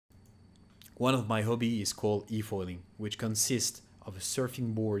One of my hobbies is called e-foiling, which consists of a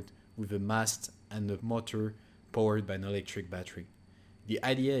surfing board with a mast and a motor powered by an electric battery. The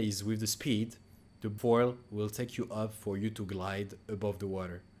idea is with the speed, the foil will take you up for you to glide above the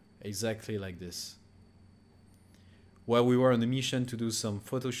water, exactly like this. While we were on a mission to do some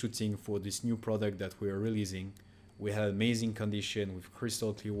photo shooting for this new product that we are releasing, we had amazing condition with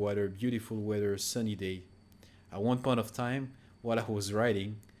crystal clear water, beautiful weather, sunny day. At one point of time, while I was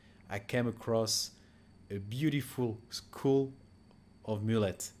riding, I came across a beautiful school of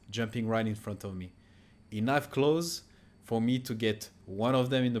mullet jumping right in front of me. Enough close for me to get one of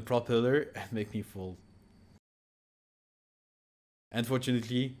them in the propeller and make me fall.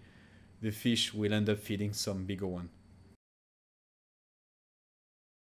 Unfortunately, the fish will end up feeding some bigger one.